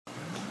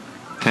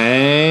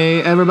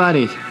Hey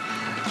everybody,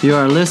 you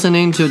are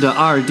listening to the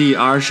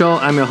RDR Show.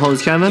 I'm your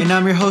host Kevin. And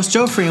I'm your host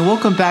Joffrey, and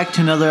welcome back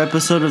to another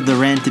episode of the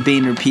Rant, Debate,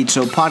 and Repeat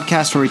Show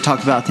podcast, where we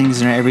talk about things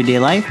in our everyday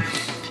life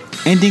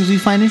and things we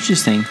find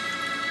interesting.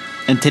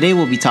 And today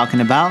we'll be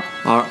talking about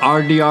our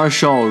RDR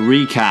Show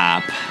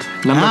Recap,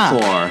 number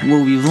 4.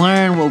 What we've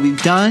learned, what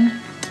we've done,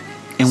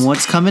 and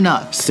what's coming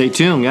up. Stay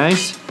tuned,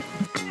 guys.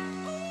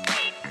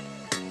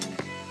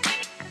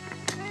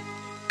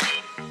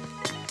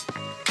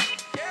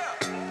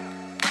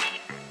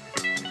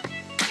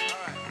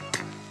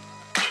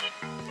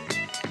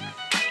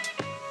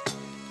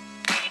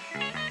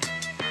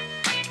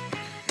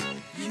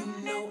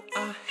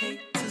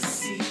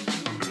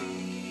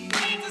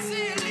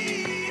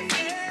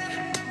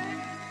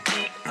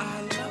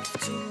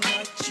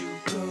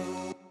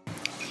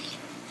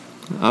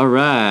 All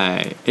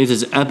right, it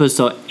is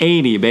episode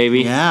 80,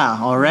 baby. Yeah,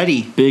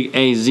 already. Big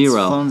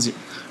A0.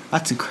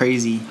 That's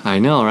crazy. I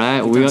know,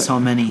 right? We've done so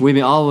many. We've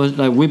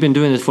been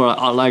doing this for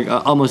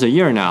almost a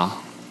year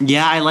now.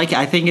 Yeah, I like it.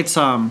 I think it's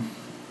 1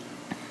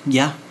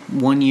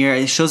 year.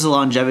 It shows the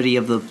longevity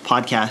of the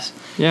podcast.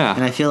 Yeah,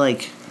 and I feel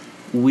like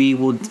we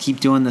will keep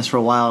doing this for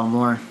a while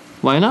more.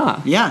 Why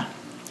not? Yeah,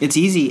 it's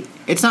easy.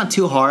 It's not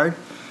too hard.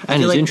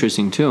 And it's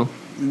interesting too.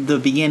 The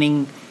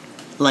beginning,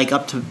 like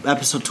up to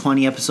episode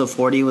 20, episode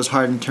 40 was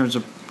hard in terms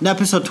of...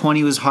 Episode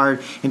 20 was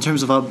hard in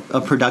terms of a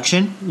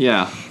production.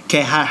 Yeah.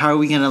 Okay, how are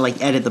we going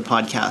to edit the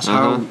podcast?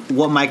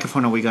 What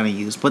microphone are we going to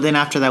use? But then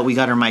after that, we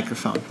got our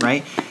microphone,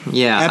 right?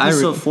 Yeah.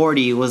 Episode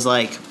 40 was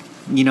how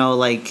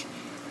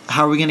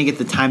are we going to get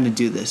the time to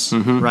do this,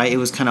 right? It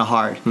was kind of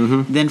hard.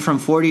 Then from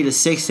 40 to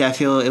 60, I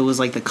feel it was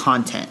like the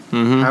content.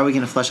 How are we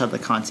going to flesh out the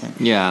content?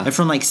 Yeah. And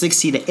from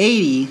 60 to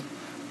 80...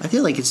 I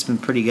feel like it's been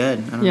pretty good.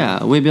 I don't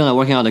know. We've been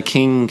working on the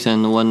kinks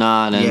and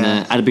whatnot. And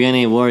at the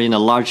beginning, we were in a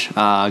large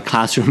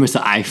classroom with the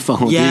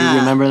iPhone. Yeah. Do you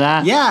remember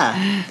that?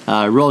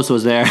 Yeah. Rose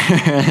was there.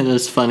 It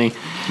was funny.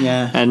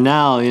 Yeah. And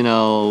now,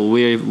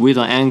 we're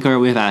on Anchor.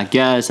 We've had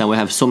guests, and we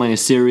have so many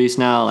series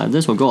now. And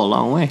this will go a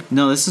long way.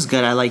 No, this is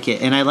good. I like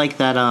it. And I like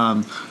that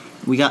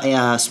we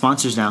got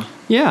sponsors now.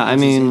 Yeah, I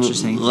mean,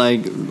 interesting.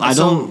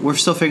 We're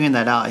still figuring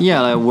that out.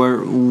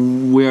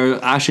 We're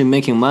actually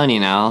making money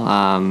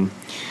now.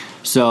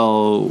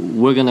 So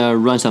we're gonna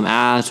run some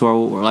ads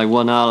or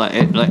whatnot.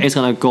 It's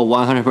gonna go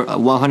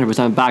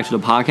 100% back to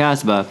the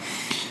podcast. But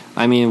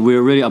I mean,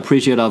 we're really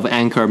appreciative of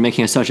Anchor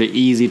making it such an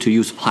easy to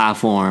use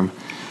platform.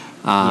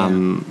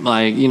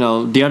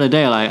 The other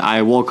day,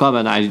 I woke up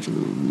and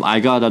I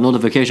got a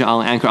notification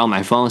on Anchor on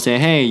my phone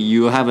saying, "Hey,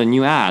 you have a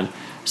new ad."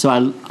 So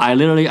I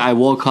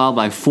woke up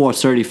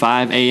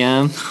 4:35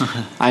 a.m.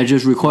 I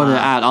just recorded an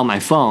ad on my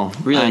phone.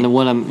 Really? And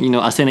when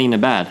I'm sitting in the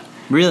bed.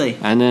 Really?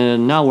 And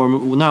then now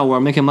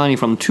we're making money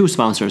from 2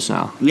 sponsors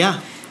now.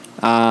 Yeah.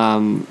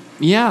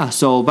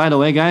 So by the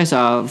way, guys,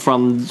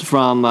 from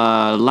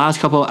last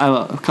couple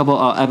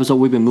episodes,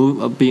 we've been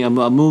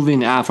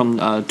moving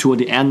from to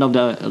the end of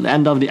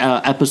the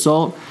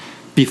episode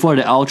before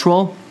the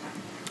outro,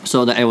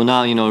 so that it will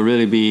not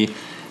really be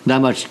that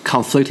much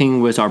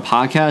conflicting with our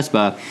podcast,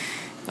 but.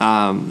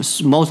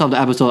 Most of the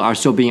episodes are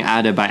still being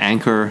added by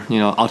Anchor,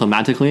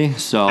 automatically.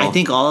 So I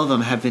think all of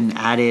them have been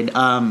added.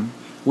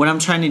 What I'm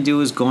trying to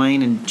do is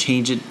going and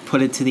change it,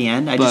 put it to the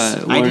end. I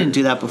didn't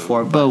do that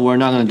before. But we're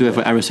not going to do it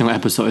for every single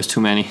episode. It's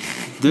too many.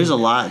 There's a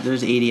lot.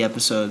 There's 80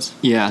 episodes.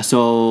 Yeah,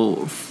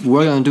 so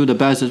we're going to do the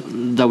best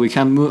that we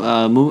can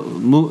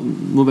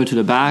move it to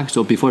the back.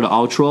 So before the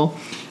outro,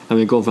 and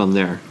we go from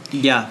there.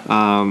 Yeah.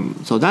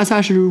 So that's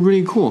actually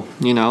really cool.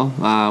 We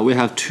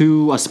have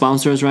 2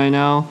 sponsors right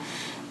now.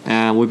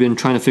 And we've been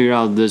trying to figure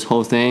out this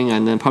whole thing,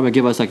 and then probably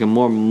give us a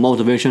more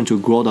motivation to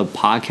grow the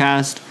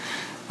podcast.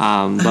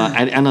 But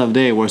at the end of the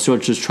day, we're still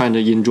just trying to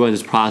enjoy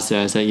this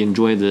process and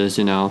enjoy this,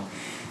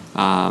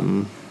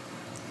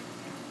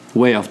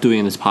 way of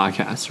doing this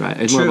podcast, right?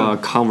 It's True. more about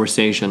a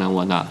conversation and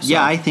whatnot. So.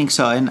 Yeah, I think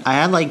so. And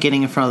I like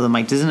getting in front of the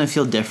mic. Doesn't it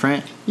feel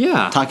different?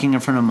 Yeah. Talking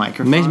in front of a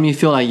microphone. Makes me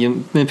feel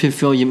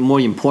more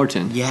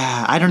important.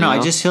 Yeah, I don't know.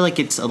 I just feel like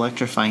it's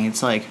electrifying.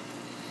 It's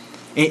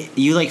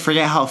you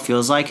forget how it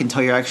feels like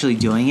until you're actually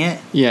doing it.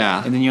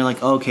 Yeah. And then you're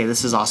like, oh, okay,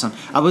 this is awesome.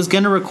 I was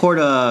going to record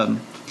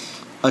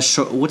a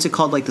short, what's it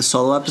called, the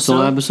solo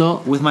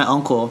episode with my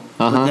uncle,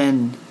 but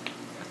then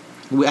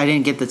I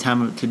didn't get the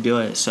time to do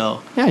it.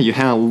 So you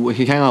hang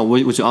out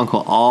with your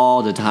uncle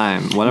all the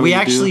time. Whatever we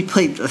actually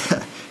played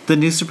the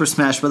new Super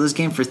Smash Brothers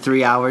game for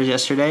 3 hours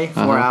yesterday,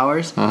 4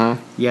 hours.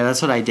 Yeah,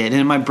 that's what I did.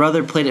 And my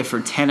brother played it for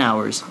 10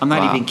 hours. I'm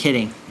not even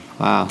kidding.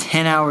 Wow,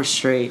 10 hours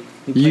straight.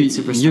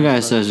 You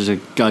guys are just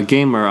a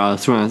gamer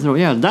through and through.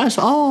 Yeah, that's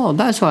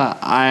why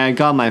I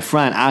got my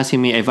friend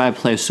asking me if I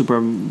play Super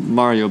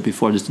Mario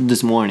before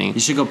this morning. You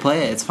should go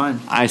play it. It's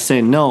fun. I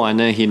say no, and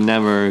then he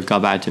never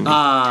got back to me.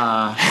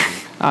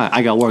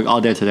 I got work all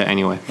day today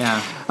anyway.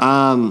 Yeah.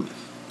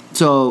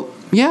 So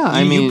yeah,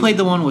 you played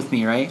the one with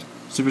me, right?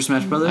 Super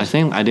Smash Brothers. I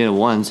think I did it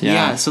once. Yeah.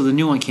 Yeah. So the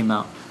new one came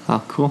out.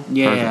 Oh, cool.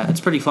 Yeah,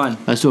 it's pretty fun.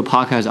 Let's do a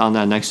podcast on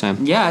that next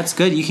time. Yeah, it's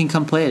good. You can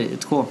come play it.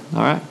 It's cool.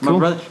 All right,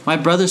 cool. My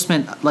brother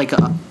spent like a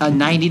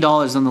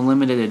 $90 on the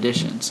limited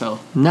edition. So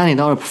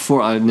 $90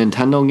 for a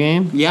Nintendo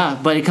game? Yeah,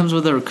 but it comes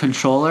with a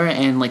controller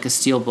and like a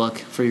steel book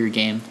for your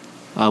game.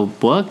 A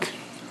book?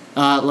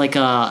 Like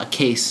a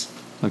case.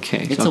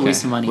 Okay, it's a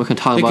waste of money. We can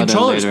talk about that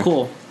later. The controller's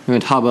cool. We're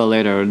going to talk about it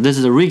later. This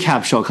is a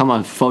recap show. Come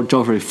on,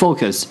 Joffrey,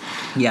 focus.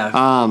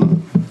 Yeah.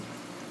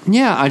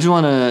 Yeah, I just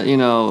want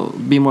to,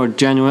 be more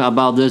genuine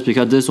about this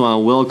because this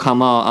one will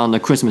come out on the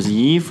Christmas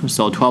Eve,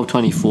 so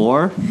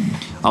 12/24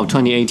 of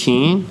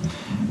 2018.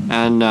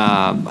 And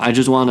I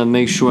just want to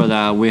make sure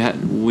that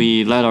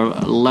we let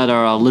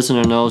our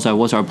listener know that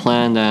what's our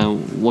plan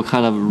and what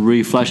kind of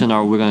reflection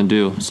are we going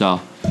to do. So.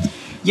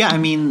 Yeah, I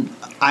mean,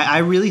 I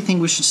really think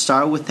we should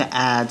start with the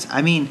ads.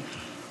 I mean,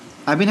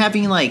 I've been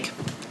having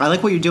I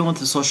like what you're doing with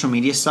the social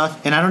media stuff,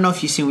 and I don't know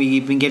if you've seen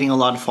we've been getting a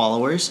lot of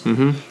followers,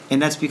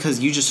 and that's because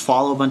you just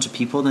follow a bunch of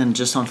people, then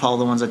just unfollow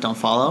the ones that don't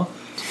follow.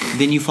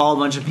 Then you follow a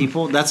bunch of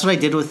people. That's what I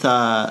did with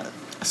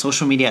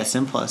social media at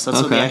Simplus.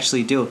 That's what they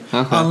actually do.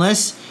 Okay.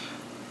 Unless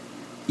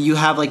you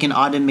have like an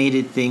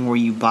automated thing where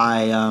you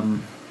buy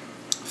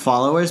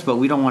followers, but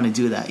we don't want to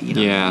do that.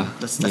 Yeah,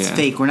 that's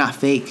fake. We're not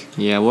fake.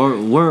 Yeah, we're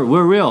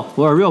real.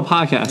 We're a real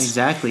podcast.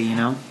 Exactly.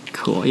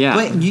 Cool. Yeah.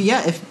 But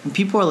if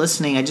people are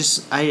listening,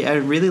 I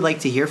really like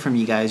to hear from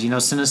you guys.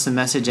 Send us a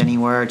message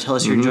anywhere. Tell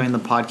us you're enjoying the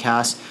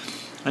podcast.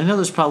 I know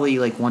there's probably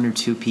like 1 or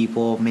 2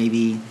 people,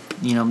 maybe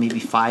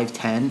 5,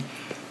 10.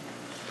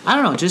 I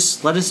don't know.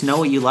 Just let us know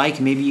what you like.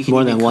 Maybe you can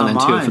more than 1 and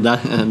 2 for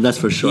that. That's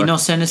for sure.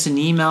 Send us an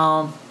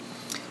email.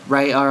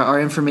 Right,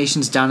 our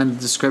information's down in the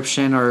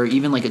description, or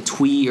even like a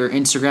tweet or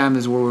Instagram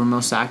is where we're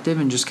most active,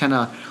 and just kind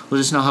of let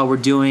us know how we're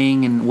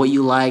doing and what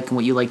you like and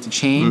what you like to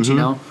change.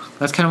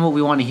 That's kind of what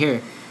we want to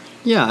hear.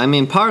 Yeah, I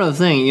mean, part of the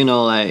thing,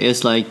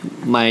 it's like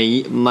my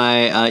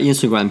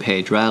Instagram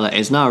page, right? Like,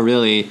 it's not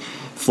really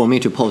for me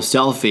to post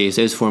selfies.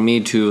 It's for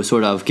me to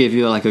sort of give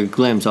you like a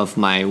glimpse of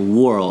my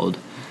world,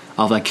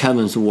 of like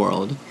Kevin's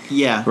world.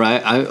 Yeah.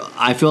 Right.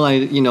 I feel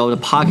like the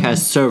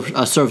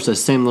podcast serves a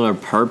similar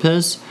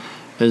purpose.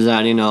 Is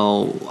that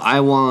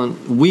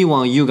we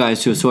want you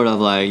guys to sort of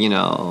like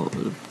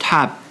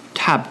tap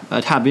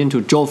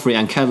into Joffrey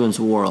and Kevin's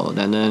world,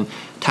 and then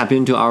tap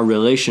into our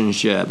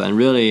relationship, and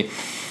really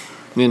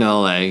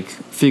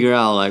figure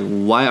out like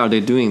why are they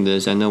doing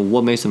this, and then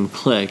what makes them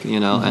click,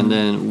 and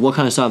then what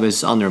kind of stuff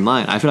is on their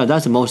mind. I feel like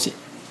that's the most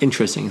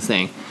interesting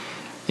thing.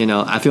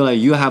 I feel like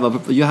you have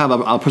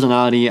a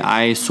personality.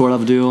 I sort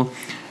of do,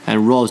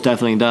 and Rose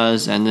definitely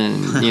does, and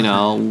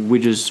then we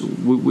just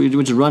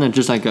run it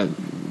just like a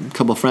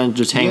couple of friends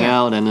just hang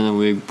out, and then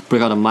we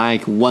break out a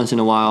mic once in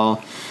a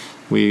while.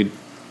 We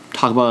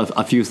talk about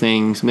a few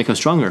things, make us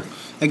stronger.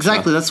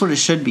 Exactly, that's what it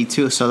should be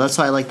too. So that's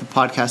why I like the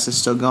podcast is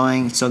still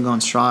going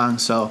strong.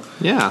 So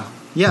yeah,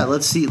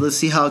 let's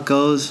see how it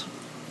goes.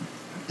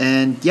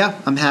 And yeah,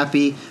 I'm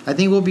happy. I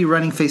think we'll be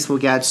running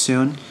Facebook ads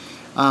soon,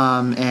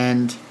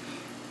 and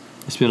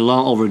it's been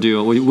long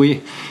overdue.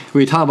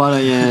 We talked about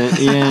it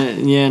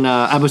in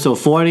episode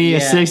 40,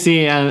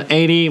 60, and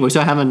 80. We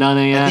still haven't done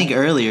it yet. I think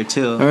earlier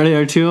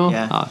too.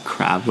 Yeah. Oh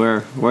crap,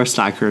 we're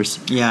slackers.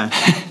 Yeah,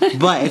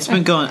 but it's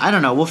been going. I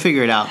don't know. We'll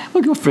figure it out.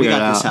 We'll figure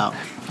it out. This out.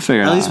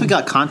 At least we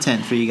got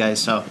content for you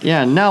guys. So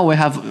yeah, now we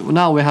have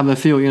a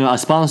few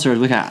sponsors.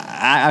 We can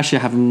actually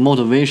have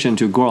motivation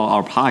to grow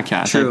our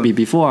podcast. True. Like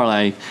before,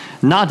 like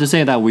not to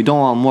say that we don't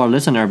want more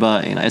listener,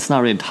 but it's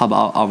not really top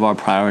of our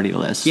priority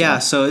list. Yeah,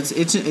 so it's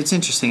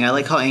interesting. I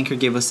like how Anchor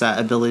gave us that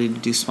ability to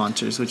do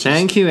sponsors.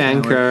 Thank you,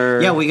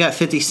 Anchor. Yeah, we got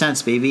 50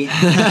 cents, baby.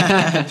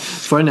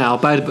 For now,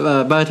 by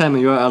the time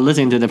you're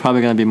listening to it, there's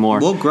probably gonna be more.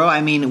 We'll grow.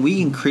 I mean,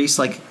 we increased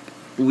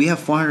we have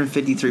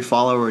 453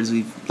 followers.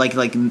 We've like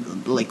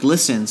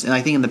listens, and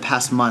I think in the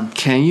past month.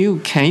 Can you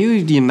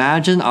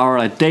imagine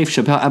our Dave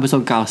Chappelle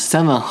episode got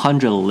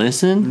 700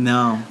 listens?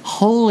 No.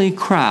 Holy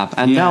crap!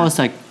 And that was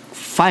like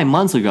 5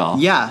 months ago.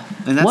 Yeah,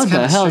 and that's what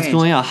the hell strange. Is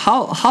going on?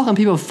 How can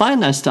people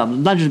find that stuff?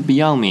 That's just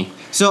beyond me.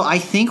 So I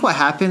think what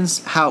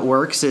happens, how it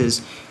works,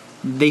 is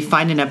they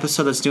find an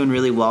episode that's doing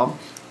really well,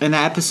 and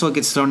that episode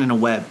gets thrown in a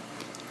web.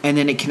 And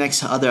then it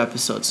connects to other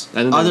episodes,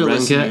 other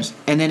listeners,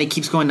 and then it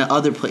keeps going to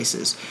other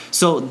places.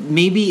 So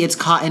maybe it's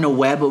caught in a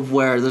web of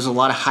where there's a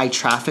lot of high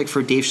traffic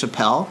for Dave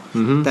Chappelle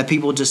that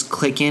people just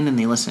click in and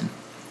they listen.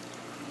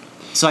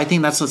 So I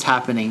think that's what's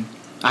happening.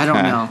 I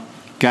don't know.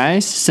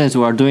 Guys, since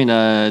we're doing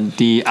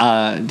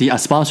the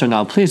sponsor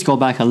now, please go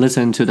back and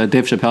listen to the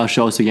Dave Chappelle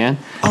shows again.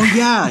 Oh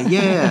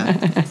yeah.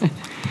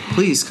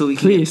 Please, could we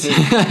please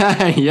get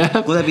paid? Yeah.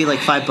 Will that be like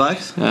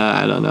 $5?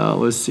 I don't know.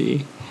 We'll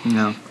see.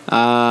 No.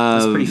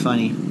 That's pretty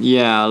funny.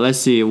 Yeah, let's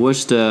see.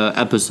 What's the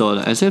episode?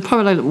 I said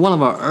probably like one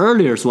of our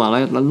earliest one,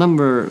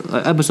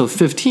 like episode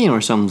 15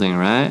 or something,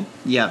 right?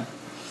 Yeah.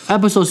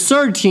 Episode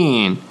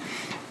 13.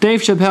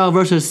 Dave Chappelle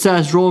versus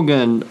Seth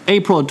Rogen,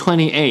 April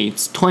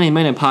 28th,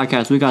 20-minute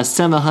podcast. We got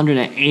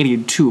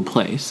 782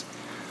 plays.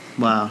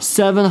 Wow.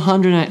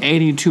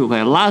 782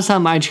 plays. Last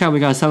time I checked, we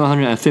got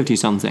 750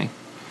 something.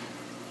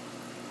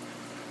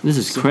 This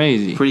is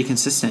crazy. Pretty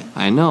consistent.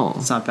 I know.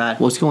 It's not bad.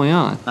 What's going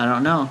on? I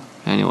don't know.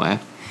 Anyway.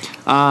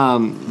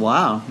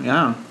 Wow.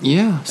 Yeah.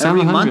 Yeah.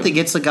 Every month it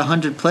gets like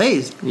 100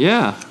 plays.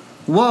 Yeah.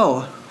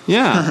 Whoa.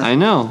 Yeah, I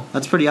know.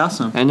 That's pretty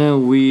awesome. And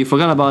then we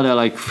forgot about it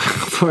like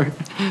for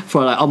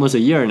like almost a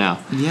year now.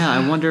 Yeah,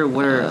 I wonder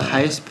what our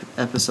highest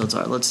episodes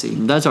are. Let's see.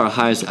 That's our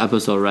highest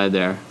episode right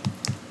there.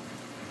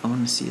 I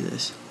want to see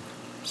this.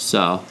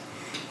 So,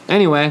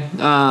 anyway,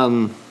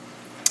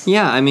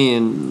 yeah, I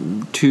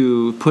mean,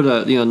 to put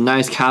a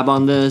nice cap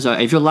on this,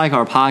 if you like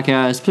our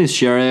podcast, please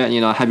share it.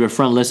 Have your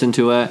friend listen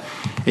to it.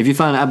 If you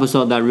find an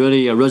episode that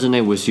really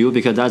resonate with you,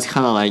 because that's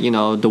kind of like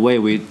the way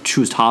we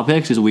choose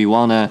topics is we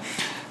want to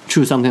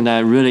choose something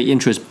that really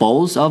interests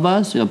both of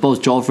us,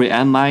 both Joffrey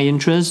and my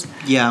interest.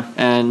 Yeah.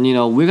 And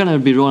we're gonna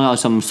be rolling out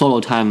some solo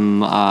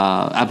time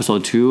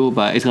episode 2,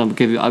 but it's gonna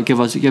give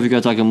you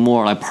guys like a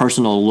more like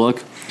personal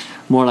look,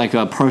 more like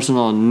a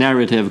personal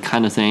narrative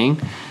kind of thing,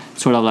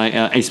 sort of like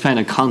expand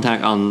the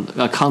content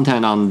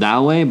on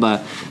that way.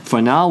 But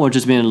for now, we're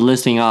just been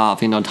listing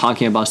off,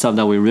 talking about stuff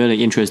that we're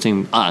really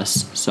interesting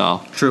us.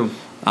 So true.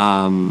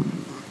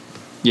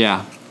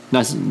 Yeah,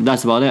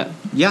 that's about it.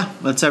 Yeah,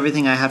 that's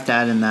everything I have to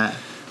add in that.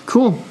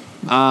 Cool.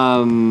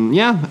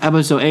 Yeah,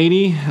 episode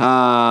 80.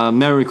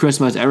 Merry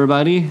Christmas,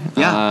 everybody.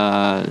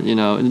 Yeah.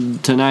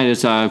 Tonight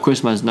is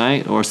Christmas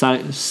night or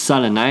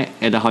silent night.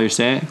 Is that how you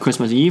say it?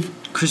 Christmas Eve?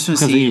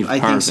 Christmas Eve. I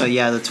think so,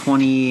 yeah. The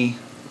 20th,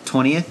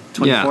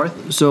 24th? Yeah.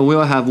 So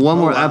we'll have one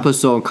more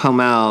episode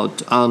come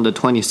out on the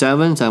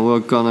 27th, and we're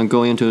going to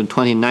go into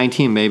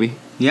 2019, maybe.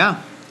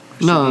 Yeah.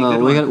 No.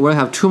 We'll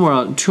have two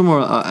more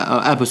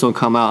episodes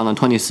come out on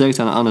the 26th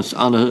and on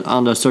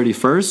the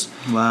 31st.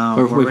 Wow.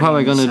 We're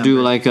probably gonna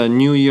do like a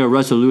New Year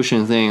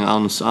resolution thing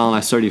on like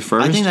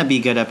 31st. I think that'd be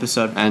a good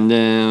episode. And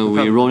then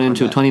we roll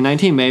into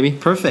 2019, maybe.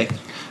 Perfect.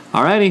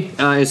 Alrighty.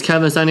 It's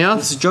Kevin signing off.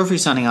 This is Joffrey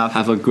signing off.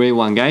 Have a great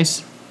one,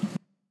 guys.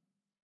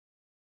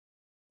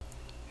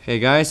 Hey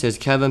guys, it's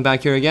Kevin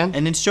back here again.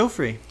 And it's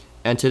Joffrey.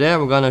 And today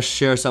we're gonna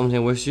share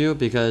something with you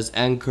because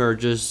Anchor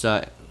just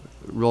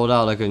rolled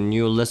out like a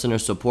new listener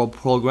support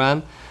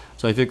program.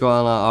 So if you go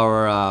on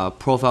our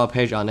profile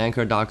page on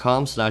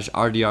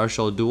anchor.com/RDR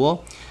Show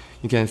Duo,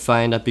 you can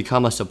find a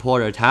Become a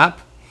Supporter tab.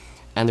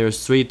 And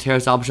there's 3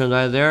 tiers options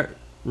right there: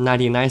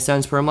 99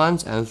 cents per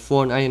month, and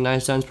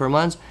 4.99 cents per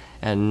month,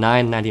 and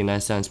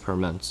 9.99 cents per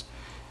month.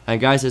 And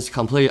guys, it's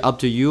completely up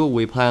to you.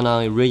 We plan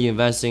on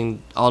reinvesting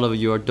all of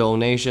your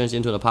donations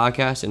into the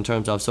podcast in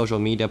terms of social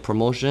media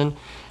promotion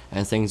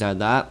and things like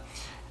that.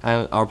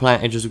 And our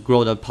plan is just to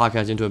grow the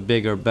podcast into a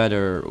bigger,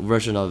 better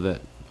version of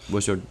it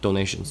with your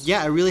donations.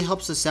 Yeah, it really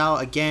helps us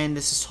out. Again,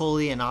 this is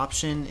totally an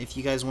option if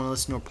you guys want to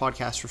listen to our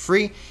podcast for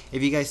free.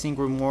 If you guys think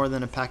we're more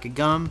than a pack of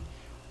gum,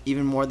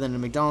 even more than a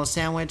McDonald's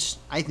sandwich,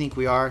 I think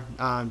we are.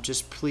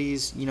 Just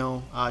please,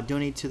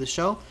 donate to the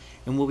show,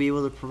 and we'll be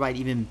able to provide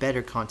even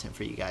better content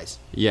for you guys.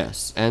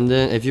 Yes, and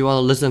then if you want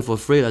to listen for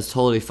free, that's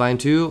totally fine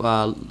too.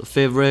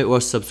 Favorite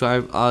or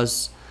subscribe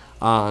us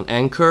on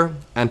Anchor,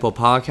 Apple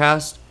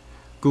Podcast,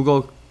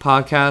 Google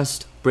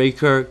Podcast,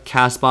 Breaker,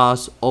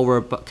 Castbox,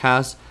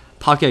 Overcast,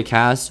 Pocket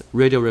Cast,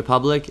 Radio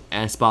Republic,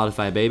 and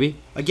Spotify, baby.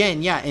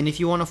 Again, yeah, and if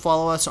you want to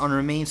follow us on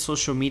our main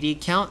social media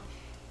account,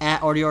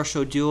 at RDR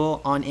Show Duo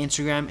on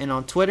Instagram and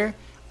on Twitter.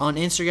 On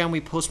Instagram, we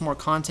post more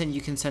content.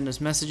 You can send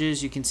us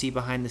messages. You can see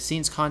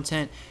behind-the-scenes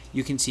content.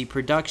 You can see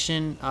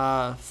production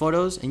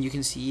photos, and you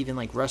can see even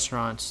like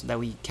restaurants that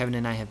Kevin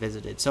and I have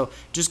visited. So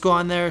just go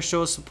on there,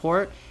 show us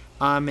support,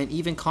 and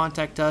even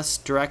contact us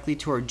directly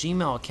to our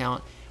Gmail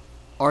account,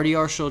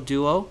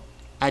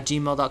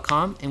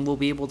 rdrshowduo@gmail.com, and we'll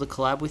be able to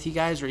collab with you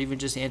guys or even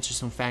just answer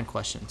some fan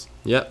questions.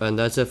 Yep, and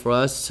that's it for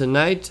us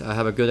tonight.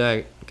 Have a good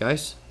night,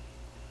 guys.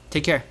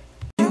 Take care.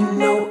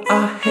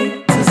 I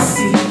hate